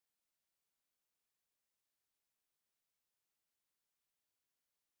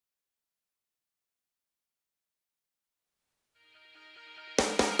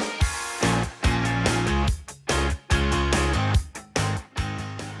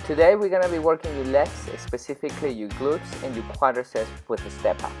Today we're going to be working your legs, specifically your glutes and your quadriceps with the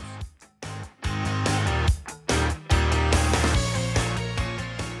step ups.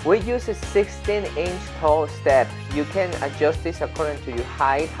 We use a 16-inch tall step. You can adjust this according to your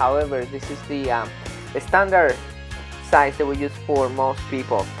height. However, this is the standard size that we use for most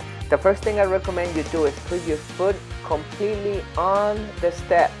people. The first thing I recommend you do is put your foot completely on the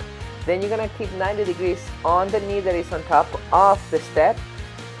step. Then you're gonna keep 90 degrees on the knee that is on top of the step.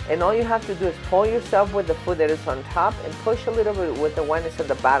 And all you have to do is pull yourself with the foot that is on top and push a little bit with the one that's at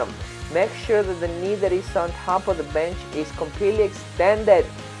the bottom. Make sure that the knee that is on top of the bench is completely extended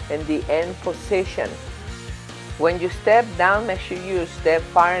in the end position. When you step down, make sure you step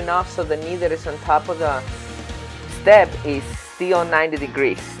far enough so the knee that is on top of the step is still 90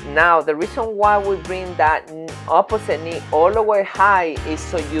 degrees. Now, the reason why we bring that opposite knee all the way high is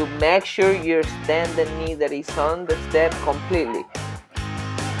so you make sure you extend the knee that is on the step completely.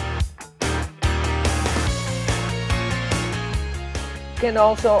 You can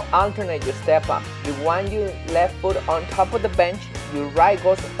also alternate your step up. You want your left foot on top of the bench, your right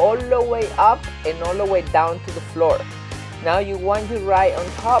goes all the way up and all the way down to the floor. Now you want your right on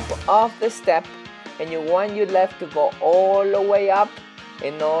top of the step and you want your left to go all the way up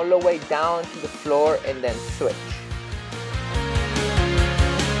and all the way down to the floor and then switch.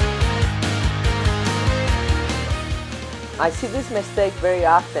 I see this mistake very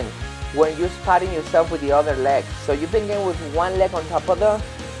often when you're spotting yourself with the other leg. So you begin with one leg on top of the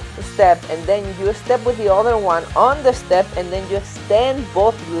step and then you step with the other one on the step and then you extend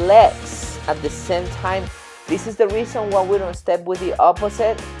both legs at the same time. This is the reason why we don't step with the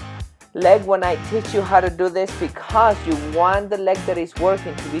opposite leg when I teach you how to do this, because you want the leg that is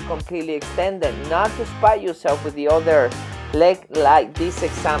working to be completely extended, not to spot yourself with the other leg like this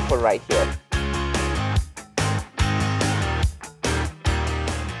example right here.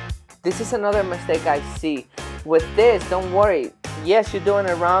 This is another mistake I see. With this, don't worry. Yes, you're doing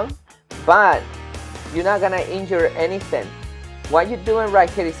it wrong, but you're not gonna injure anything. What you're doing right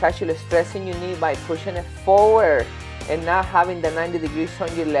here is actually stressing your knee by pushing it forward and not having the 90 degrees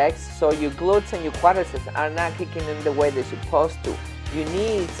on your legs, so your glutes and your quadriceps are not kicking in the way they're supposed to. Your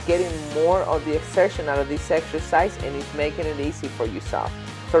knee is getting more of the exertion out of this exercise and it's making it easy for yourself.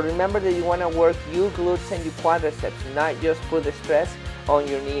 So remember that you want to work your glutes and your quadriceps, not just put the stress on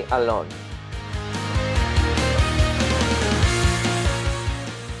your knee alone.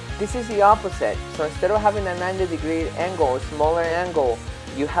 This is the opposite. So instead of having a 90-degree angle, a smaller angle,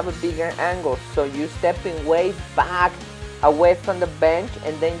 you have a bigger angle. So you're stepping way back away from the bench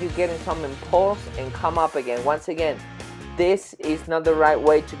and then you're getting some impulse and come up again. Once again, this is not the right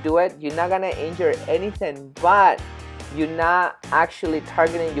way to do it. You're not gonna injure anything, but you're not actually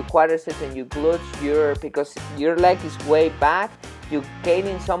targeting your quadriceps and your glutes because your leg is way back. You're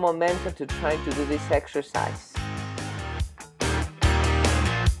gaining some momentum to try to do this exercise.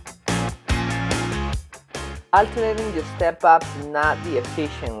 Alternating your step ups is not the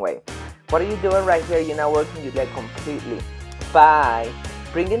efficient way. What are you doing right here? You're not working your leg completely by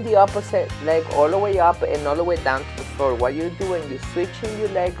bringing the opposite leg all the way up and all the way down to the floor. What you're doing, you're switching your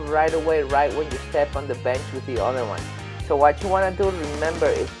leg right away, right when you step on the bench with the other one. So what you want to do, remember,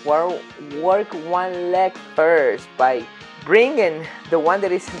 is work one leg first by bringing the one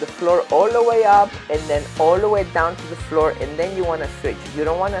that is in the floor all the way up and then all the way down to the floor, and then you want to switch. You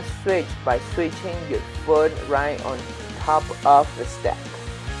don't want to switch by switching your foot right on top of the step.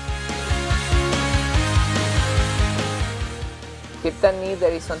 Keep the knee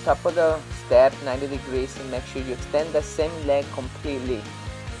that is on top of the step 90 degrees and make sure you extend the same leg completely.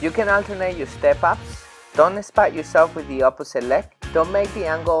 You can alternate your step ups. Don't spot yourself with the opposite leg. Don't make the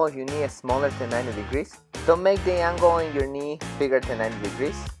angle of your knee smaller than 90 degrees. Don't make the angle in your knee bigger than 90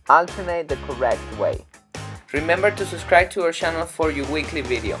 degrees. Alternate the correct way. Remember to subscribe to our channel for your weekly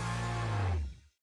video.